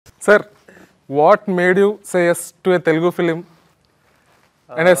Sir, what made you say yes to a Telugu film?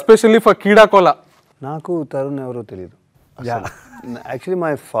 And especially for Keeda Kola. నాకు తరుణ్ ఎవరో తెలియదు. Actually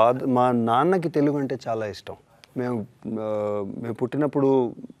మా నాన్నకి తెలుగు అంటే చాలా ఇష్టం. మేము పుట్టినప్పుడు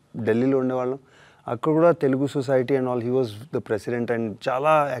ఢిల్లీలో ఉండేవాళ్ళం. అక్కడ కూడా Telugu society and all, he was the president and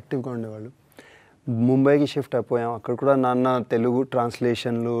చాలా యాక్టివ్గా ఉండేవాళ్ళు. ముంబైకి షిఫ్ట్ అయిపోయాం. అక్కడ కూడా నాన్న తెలుగు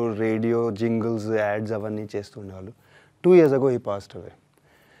ట్రాన్స్లేషన్లు, రేడియో జింగిల్స్, యాడ్స్ అవన్నీ చేస్తూ ఉండేవాళ్ళు. 2 years ago he passed away.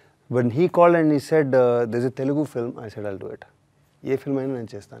 When he called and he said, there's a Telugu film, I said, I'll do it. A film అయినా నేను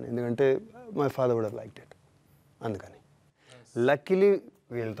చేస్తాను, ఎందుకంటే my father would have liked it. అందుకని luckily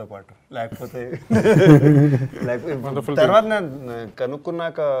వీళ్ళతో పాటు, లేకపోతే తర్వాత నేను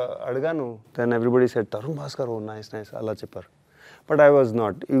కనుక్కున్నాక అడిగాను, then everybody said Tarun Bhaskar, ఓ నైస్ నైస్ అలా చెప్పారు. But I was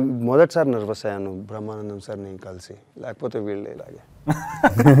not. మొదటిసారి నర్వస్ అయ్యాను బ్రహ్మానందం సార్ని కలిసి, లేకపోతే వీళ్ళు ఇలాగే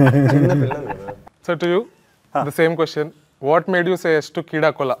చిన్న పిల్లలు కదా. So to you, the same question. What made you say yes to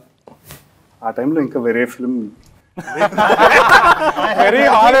Keeda Kola? ఆ టైంలో ఇంకా వేరే film. Very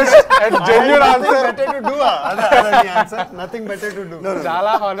honest and genuine answer. Better to do the answer. Nothing better to do.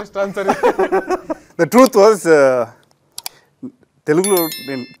 చాలా honest answer. The truth was, తెలుగులో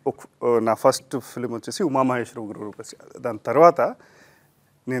నేను నా first film వచ్చేసి ఉమామహేశ్వర గురురూపసి. దాని తర్వాత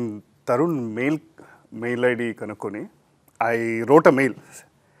నేను తరుణ్ మెయిల్ ఐడి కనుక్కొని I wrote a mail.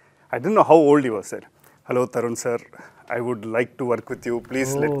 I didn't know how old he was, sir. Hello, Tarun sir. I would like to work with you.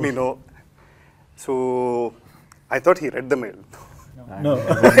 Please let me know. So, I thought he read the mail. No.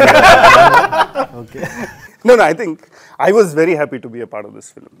 Okay. No, I think I was very happy to be a part of this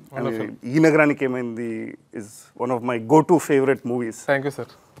film. Ee Nagarani Kemaindi is one of my go-to favorite movies. Thank you, sir.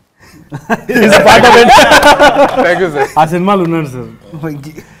 He's a part of it. Thank you, sir. ఆ సినిమాలు ఉన్నాడు sir.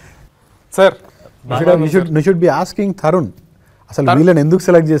 Sir, you should be asking Tarun. అసలు వీళ్ళని ఎందుకు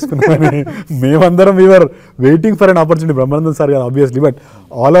select చేసుకున్నామని మేమందరం we are waiting for an opportunity. Brahmanandam sir గారు obviously, but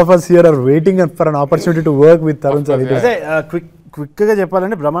all of us here are waiting for an opportunity to work with Tarun sir. అదే క్విక్గా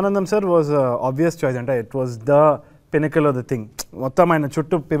చెప్పాలంటే Brahmanandam sir was obvious choice. అంటే it was the pinnacle of the thing. మొత్తం ఆయన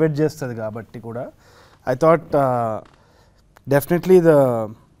చుట్టూ pivot చేస్తుంది కాబట్టి కూడా I thought definitely the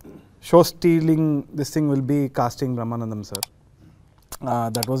show stealing this thing will be casting Brahmanandam sir.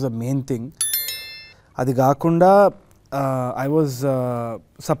 That was the main thing. అది కాకుండా I was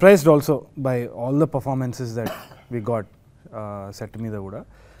surprised also by all the performances that we got set మీద కూడా.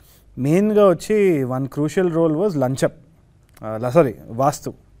 మెయిన్గా వచ్చి one crucial role was Lanchap. Sorry,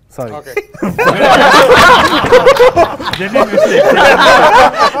 Vastu. Sorry. okay.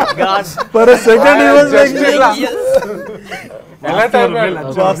 God. For a second he was like,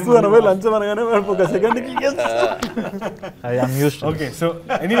 Vastu అనబోయి లంచం అనగానే ఒక సెకండ్కి I'm used to. Okay, so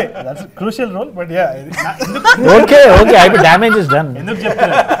anyway, that's a crucial role, but yeah. Okay, damage is done. ఎందుకు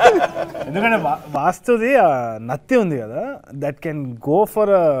చెప్తాను, ఎందుకంటే వాస్తుది నత్తి ఉంది కదా, that can go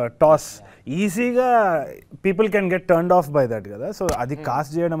for a toss ఈజీగా. People can get turned of by that కదా. సో అది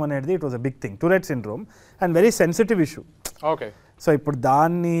కాస్ట్ చేయడం అనేది it was a big thing. Tourette syndrome and very sensitive issue. Okay. So ఇప్పుడు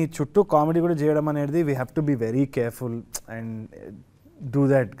దాన్ని చుట్టూ కామెడీ కూడా చేయడం అనేది we have to be very careful and do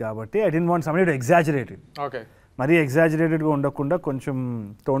that. కాబట్టి I don't want somebody to exaggerate it. Okay. మరీ ఎగ్జాజరేటెడ్గా ఉండకుండా కొంచెం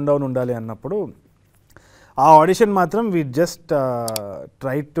టోన్ డౌన్ ఉండాలి అన్నప్పుడు ఆ ఆడిషన్ మాత్రం we just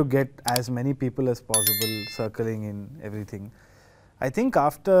try to get as many people as possible circling in everything. I think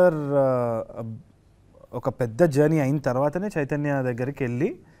after ఒక పెద్ద జర్నీ అయిన తర్వాతనే చైతన్య దగ్గరికి వెళ్ళి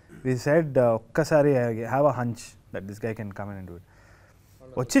వి సెడ్ ఒక్కసారి have a హంచ్ that this guy can come and do it.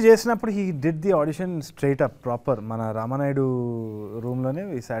 వచ్చి చేసినప్పుడు he did the audition straight up proper మన రామానాయుడు రూమ్లోనే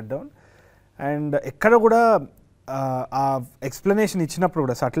వి సాట్ డౌన్. అండ్ ఎక్కడ కూడా ఆ ఎక్స్ప్లెనేషన్ ఇచ్చినప్పుడు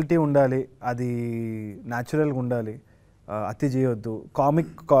కూడా సటిల్టీ ఉండాలి, అది న్యాచురల్గా ఉండాలి, అతి చేయొద్దు.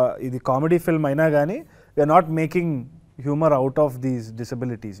 ఇది కామెడీ ఫిల్మ్ అయినా కానీ we are not making humour out of these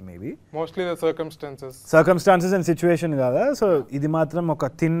disabilities. Maybe mostly the circumstances and situation కదా. సో ఇది మాత్రం ఒక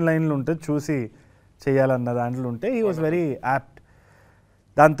థిన్ లైన్లో ఉంటుంది, చూసి చేయాలన్న దాంట్లో ఉంటే హీ వాజ్ వెరీ యాప్ట్.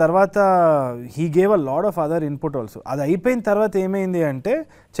 దాని తర్వాత he gave a lot of other input also. అది అయిపోయిన తర్వాత ఏమైంది అంటే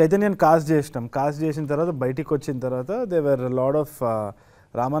చైతన్యని కాస్ట్ చేసిన తర్వాత బయటికి వచ్చిన తర్వాత they were lot of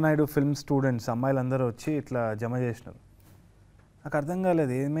Ramanaidu film students అమ్మాయిలందరూ వచ్చి ఇట్లా జమ చేసినారు. నాకు అర్థం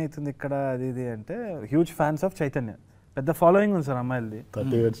కాలేదు ఏమవుతుంది ఇక్కడ అది ఇది అంటే. హ్యూజ్ ఫ్యాన్స్ ఆఫ్ చైతన్య, పెద్ద ఫాలోయింగ్ ఉంది సార్ అమ్మాయిలది.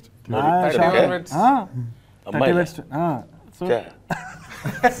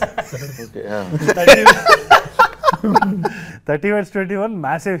 30 Words 21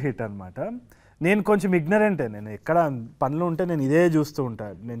 మ్యాసివ్ హిట్ అనమాట. నేను కొంచెం ఇగ్నరెంటే, నేను ఎక్కడ పనులు ఉంటే నేను ఇదే చూస్తూ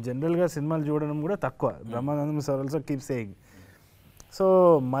ఉంటాను. నేను జనరల్గా సినిమాలు చూడడం కూడా తక్కువ. Brahmanandam sir also keep saying. So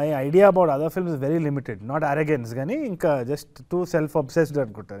my idea about other films very limited. Not అరెగెన్స్ కానీ ఇంకా జస్ట్ టూ సెల్ఫ్ అబ్సెస్డ్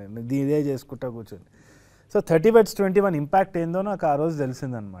అనుకుంటాను నేను, ఇదే చేసుకుంటా కూర్చొని. సో 30/21 ఇంపాక్ట్ ఏందో నాకు ఆ రోజు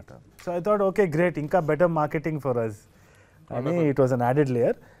తెలిసిందనమాట. So I thought okay great, ఇంకా బెటర్ మార్కెటింగ్ ఫర్ అస్ అని it was an added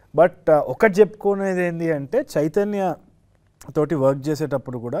layer. But ఒకటి చెప్పుకునేది ఏంటి అంటే చైతన్య తోటి వర్క్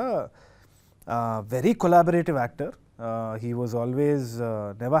చేసేటప్పుడు కూడా very collaborative actor. He was always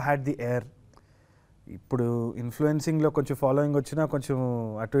never had the air. ఇప్పుడు ఇన్ఫ్లుయెన్సింగ్లో కొంచెం ఫాలోయింగ్ వచ్చినా కొంచెం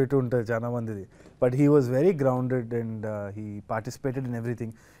అటు ఇటు ఉంటుంది చాలా మందిది, but he was very grounded and he participated in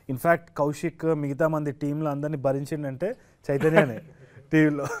everything. In fact Kaushik మిగతా మంది టీంలో అందరినీ భరించిండంటే చైతన్యనే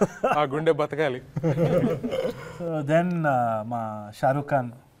టీవీలో. ఆ గుండె బతకాలి. దెన్ మా షారూక్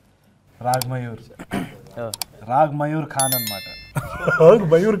ఖాన్, రాగ్ మయూర్ ఖాన్ అనమాట.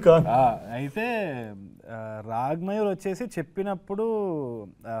 మయూర్ ఖాన్ అయితే రాగ్ మయూర్ వచ్చేసి చెప్పినప్పుడు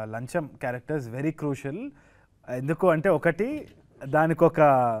లంచం క్యారెక్టర్స్ వెరీ క్రూషల్. ఎందుకు అంటే ఒకటి దానికి ఒక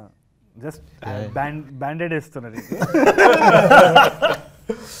జస్ట్ బ్యాండెడ్ వేస్తున్నది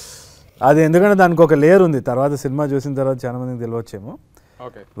అది, ఎందుకంటే దానికి ఒక లేయర్ ఉంది. తర్వాత సినిమా చూసిన తర్వాత చాలా మందికి తెలియవచ్చేమో.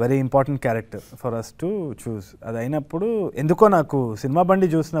 Very important character for us to choose. అది అయినప్పుడు ఎందుకో నాకు సినిమా బండి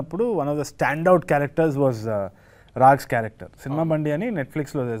చూసినప్పుడు one of the stand out characters was rags character. Cinema బండి అని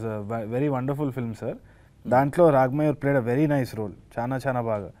నెట్ఫ్లిక్స్లో వెరీ వండర్ఫుల్ ఫిల్మ్ సార్. దాంట్లో raag Mayur played a very nice role, చాలా చాలా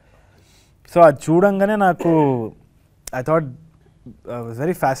బాగా. సో అది చూడంగానే నాకు I thought was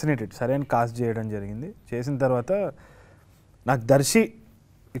very fascinated. సరే అని కాస్ట్ చేయడం జరిగింది. చేసిన తర్వాత నాకు దర్శి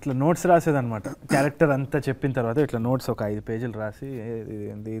ఇట్లా నోట్స్ రాసేదనమాట. క్యారెక్టర్ అంతా చెప్పిన తర్వాత ఇట్లా నోట్స్ ఒక 5 పేజీలు రాసి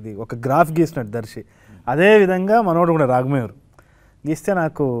ఇది ఒక గ్రాఫ్ గీసినట్టు దర్శి. అదే విధంగా మనోడు కూడా రాగ్ మయూర్ గీస్తే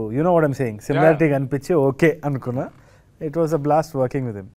నాకు you know what I'm saying similarity కనిపించి ఓకే అనుకున్నా. It was a blast working with him.